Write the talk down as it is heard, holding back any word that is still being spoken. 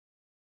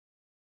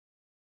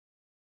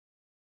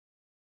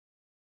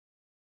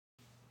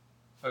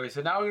Okay,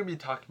 so now we're going to be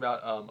talking about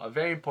a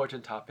very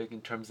important topic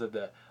in terms of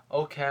the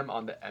Ochem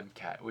on the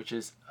MCAT, which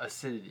is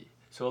acidity.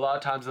 So a lot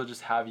of times they'll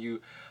just have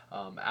you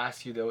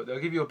ask you, they'll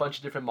give you a bunch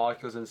of different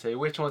molecules and say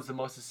which one's the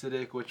most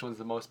acidic, which one's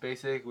the most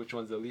basic, which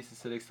one's the least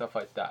acidic, stuff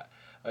like that.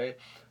 Right?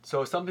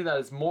 So something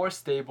that is more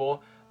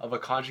stable of a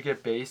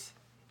conjugate base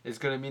is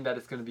going to mean that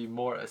it's going to be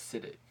more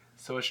acidic.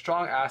 So a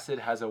strong acid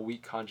has a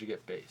weak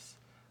conjugate base.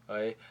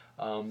 Right?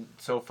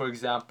 So for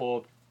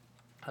example,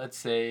 let's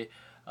say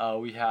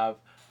we have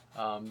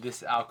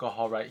this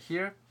alcohol right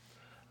here.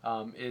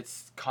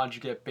 Its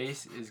conjugate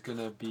base is going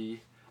to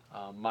be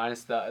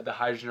minus the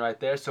hydrogen right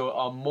there. So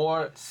a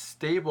more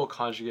stable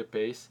conjugate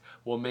base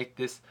will make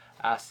this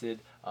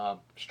acid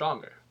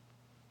stronger.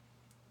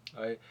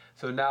 Alright,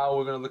 so now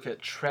we're going to look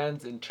at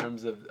trends in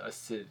terms of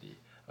acidity.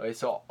 Alright,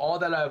 so all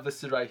that I've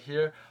listed right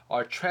here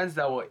are trends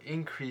that will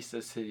increase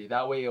acidity.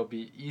 That way it'll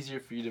be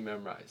easier for you to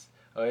memorize.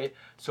 Alright,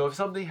 so if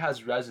something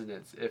has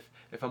resonance,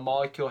 if a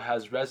molecule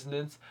has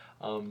resonance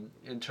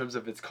in terms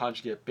of its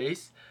conjugate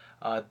base,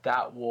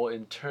 that will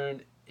in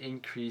turn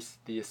increase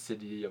the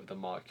acidity of the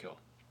molecule.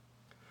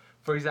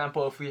 For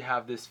example, if we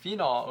have this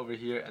phenol over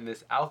here and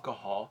this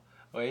alcohol,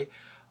 right?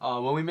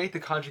 When we make the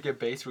conjugate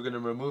base, we're going to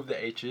remove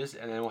the H's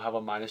and then we'll have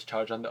a minus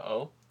charge on the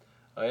O.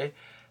 Right?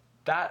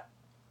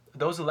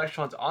 Those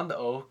electrons on the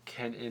O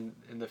can,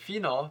 in the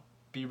phenol,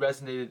 be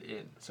resonated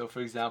in. So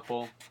for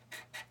example,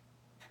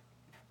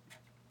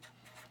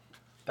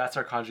 that's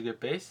our conjugate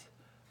base.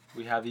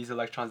 We have these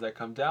electrons that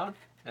come down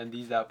and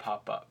these that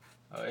pop up.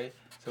 Alright?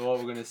 So what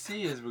we're going to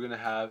see is we're going to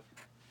have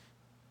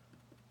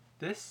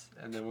this,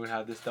 and then we're going to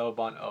have this double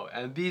bond O.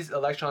 And these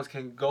electrons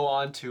can go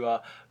on to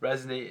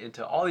resonate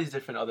into all these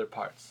different other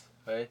parts.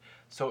 Right?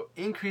 So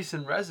increase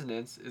in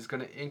resonance is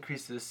going to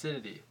increase the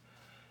acidity.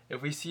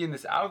 If we see in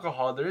this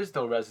alcohol, there is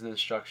no resonance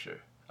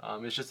structure.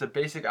 It's just a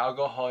basic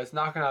alcohol. It's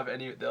not going to have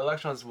any, the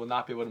electrons will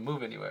not be able to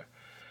move anywhere.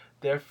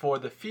 Therefore,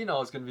 the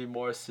phenol is going to be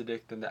more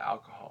acidic than the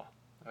alcohol.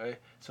 Right?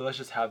 So let's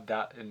just have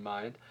that in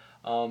mind.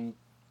 And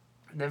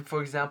then,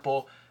 for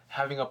example,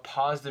 having a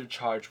positive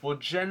charge will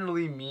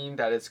generally mean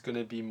that it's going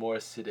to be more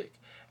acidic.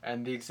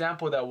 And the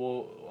example that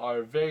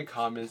are very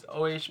common is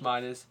OH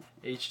minus,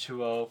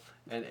 H2O,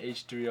 and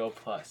H3O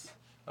plus.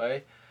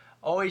 Right?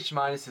 OH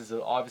minus is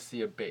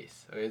obviously a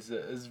base. Okay? It's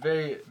a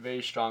very,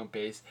 very strong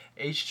base.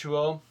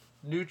 H2O,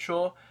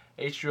 neutral.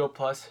 H3O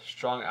plus,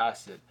 strong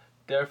acid.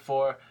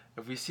 Therefore,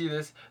 if we see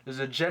this, there's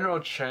a general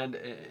trend.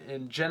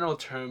 In general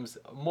terms,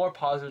 more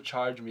positive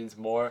charge means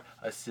more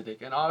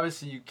acidic. And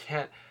obviously you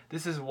can't,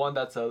 this is one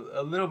that's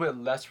a little bit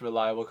less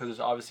reliable because there's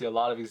obviously a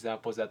lot of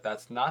examples that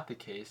that's not the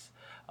case.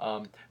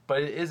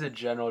 But it is a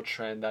general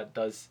trend that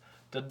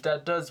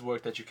does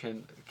work, that you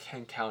can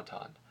count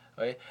on.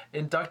 Right?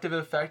 Inductive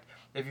effect,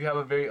 if you have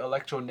a very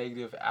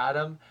electronegative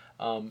atom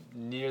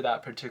near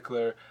that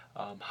particular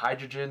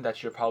hydrogen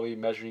that you're probably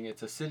measuring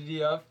its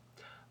acidity of,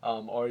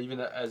 or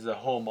even as a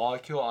whole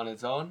molecule on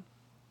its own,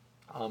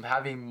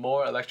 having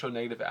more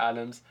electronegative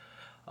atoms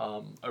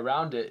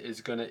around it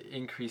is going to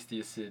increase the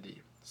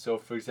acidity. So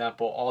for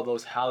example, all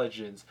those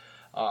halogens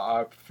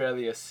are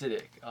fairly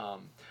acidic.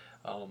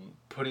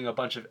 Putting a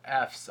bunch of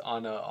F's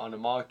on a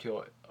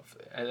molecule,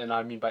 and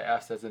I mean by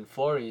F's as in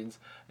fluorines,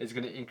 is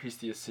going to increase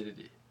the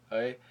acidity.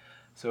 Right?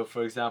 So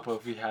for example,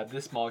 if we had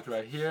this molecule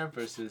right here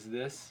versus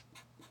this,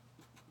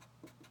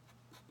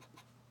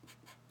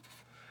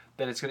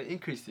 then it's going to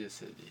increase the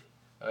acidity.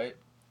 Right?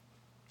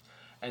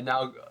 And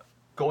now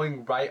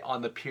going right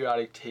on the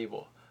periodic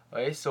table.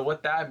 Right? So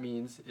what that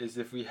means is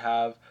if we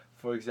have,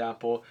 for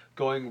example,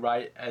 going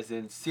right as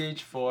in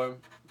CH4,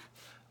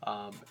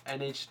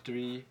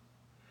 NH3,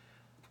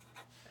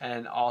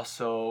 and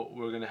also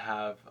we're going to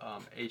have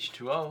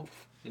H2O.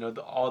 You know,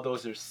 all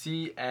those are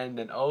C, N,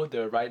 and O.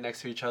 They're right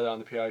next to each other on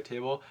the periodic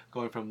table.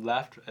 Going from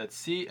left at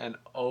C and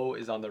O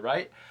is on the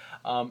right.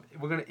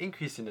 We're going to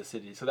increase in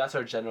acidity. So that's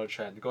our general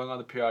trend. Going on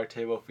the periodic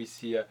table, if we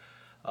see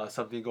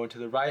something going to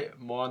the right,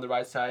 more on the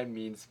right side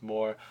means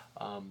more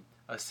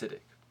acidic.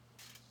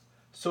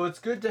 So it's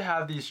good to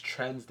have these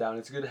trends down.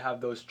 It's good to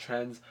have those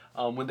trends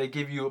when they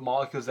give you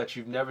molecules that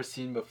you've never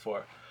seen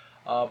before.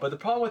 But the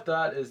problem with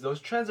that is those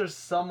trends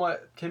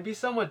can be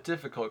somewhat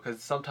difficult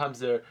because sometimes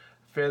they're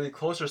fairly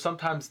close, or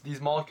sometimes these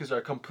molecules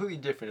are completely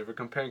different. If we're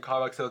comparing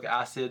carboxylic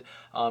acid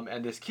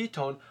and this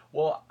ketone,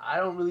 well, I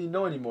don't really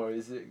know anymore.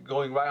 Is it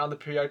going right on the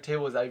periodic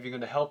table? Is that even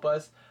going to help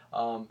us?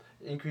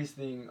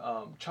 Increasing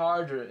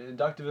charge or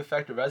inductive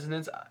effect or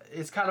resonance?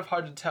 It's kind of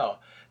hard to tell.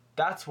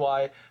 That's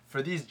why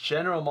for these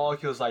general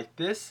molecules like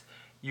this,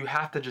 you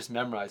have to just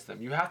memorize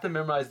them. You have to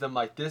memorize them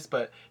like this,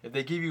 but if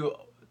they give you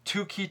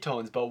two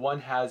ketones but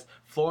one has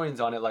fluorines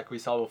on it like we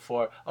saw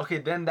before, okay,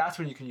 then that's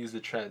when you can use the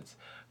trends.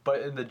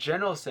 But in the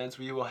general sense,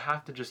 we will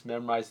have to just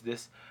memorize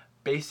this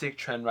basic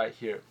trend right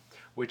here,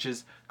 which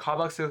is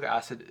carboxylic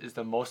acid is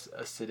the most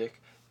acidic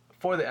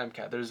for the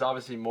MCAT. There's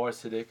obviously more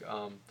acidic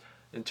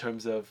in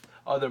terms of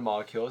other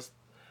molecules,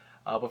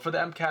 but for the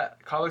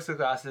MCAT,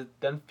 carboxylic acid,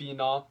 then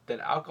phenol, then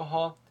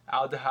alcohol,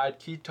 aldehyde,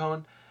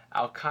 ketone,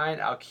 alkyne,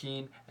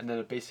 alkene, and then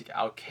a basic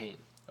alkane.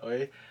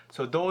 Okay,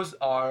 so those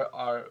are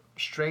our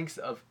strengths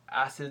of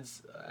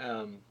acids.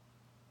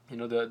 You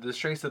know, the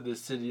strengths of the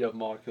acidity of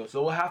molecules.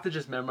 So we'll have to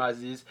just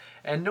memorize these,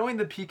 and knowing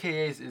the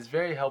pKa's is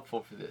very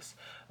helpful for this.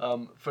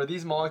 For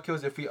these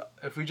molecules, if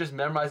we just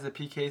memorize the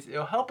pKa's,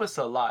 it'll help us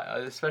a lot,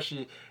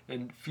 especially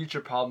in future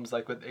problems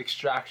like with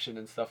extraction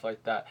and stuff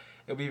like that.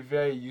 It'll be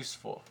very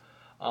useful.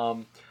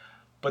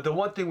 But the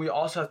one thing we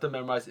also have to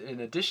memorize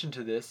in addition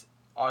to this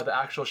are the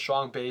actual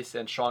strong base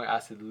and strong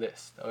acid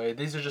list. Okay,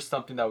 these are just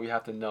something that we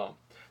have to know.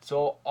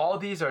 So all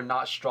these are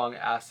not strong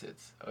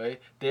acids. Okay,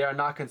 they are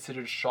not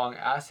considered strong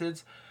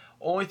acids.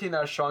 Only thing that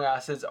are strong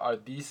acids are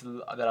these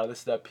that are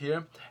listed up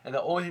here, and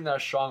the only thing that are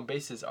strong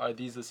bases are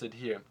these listed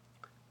here.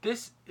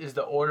 This is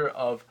the order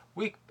of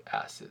weak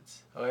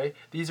acids. Okay,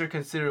 these are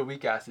considered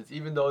weak acids,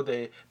 even though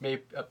they may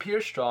appear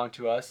strong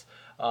to us.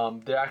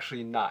 They're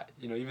actually not.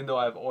 You know, even though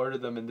I've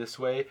ordered them in this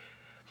way,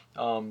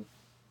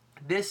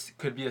 this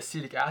could be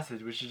acetic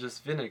acid, which is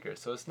just vinegar,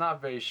 so it's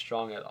not very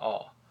strong at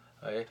all.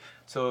 Okay,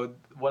 so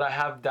what I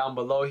have down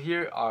below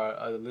here are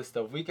a list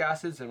of weak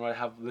acids, and what I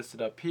have listed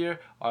up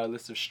here are a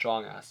list of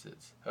strong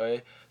acids.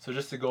 Okay, so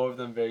just to go over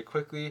them very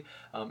quickly,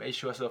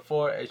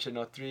 H2SO4,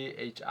 HNO3,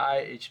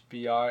 HI,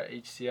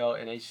 HBr,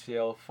 HCl, and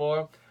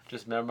HCl4.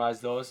 Just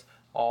memorize those,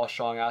 all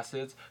strong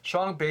acids.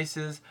 Strong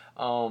bases,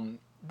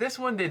 this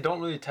one they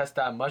don't really test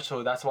that much,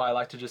 so that's why I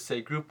like to just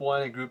say group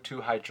 1 and group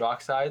 2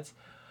 hydroxides.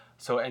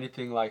 So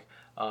anything like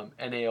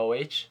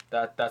NaOH,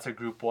 that's a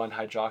group 1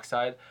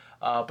 hydroxide.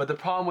 But the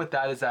problem with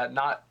that is that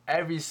not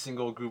every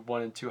single group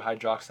 1 and 2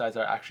 hydroxides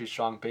are actually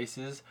strong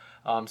bases.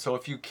 So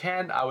if you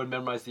can, I would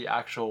memorize the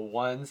actual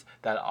ones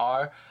that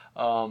are.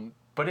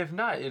 But if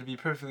not, it'd be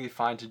perfectly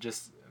fine to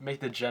just make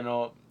the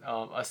general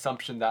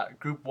assumption that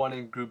group 1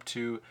 and group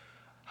 2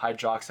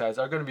 hydroxides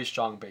are going to be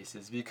strong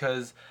bases,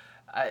 because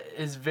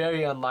it's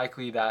very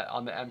unlikely that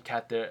on the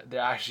MCAT they're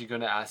actually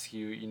going to ask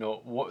you, you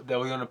know, they're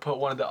going to put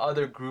one of the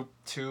other group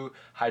 2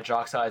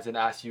 hydroxides and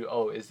ask you,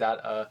 oh, is that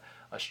a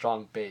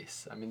strong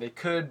base? I mean, they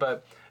could,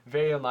 but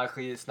very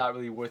unlikely. It's not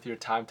really worth your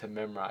time to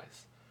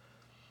memorize,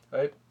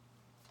 right?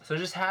 So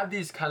just have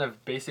these kind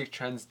of basic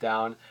trends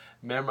down,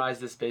 memorize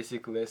this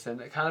basic list, and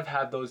kind of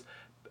have those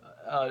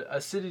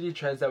acidity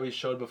trends that we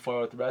showed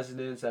before with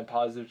resonance and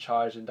positive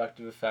charge,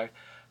 inductive effect,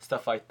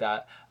 stuff like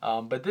that.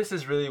 But this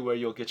is really where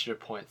you'll get your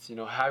points. You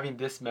know, having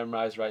this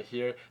memorized right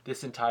here,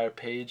 this entire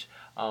page,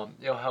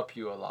 it'll help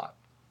you a lot.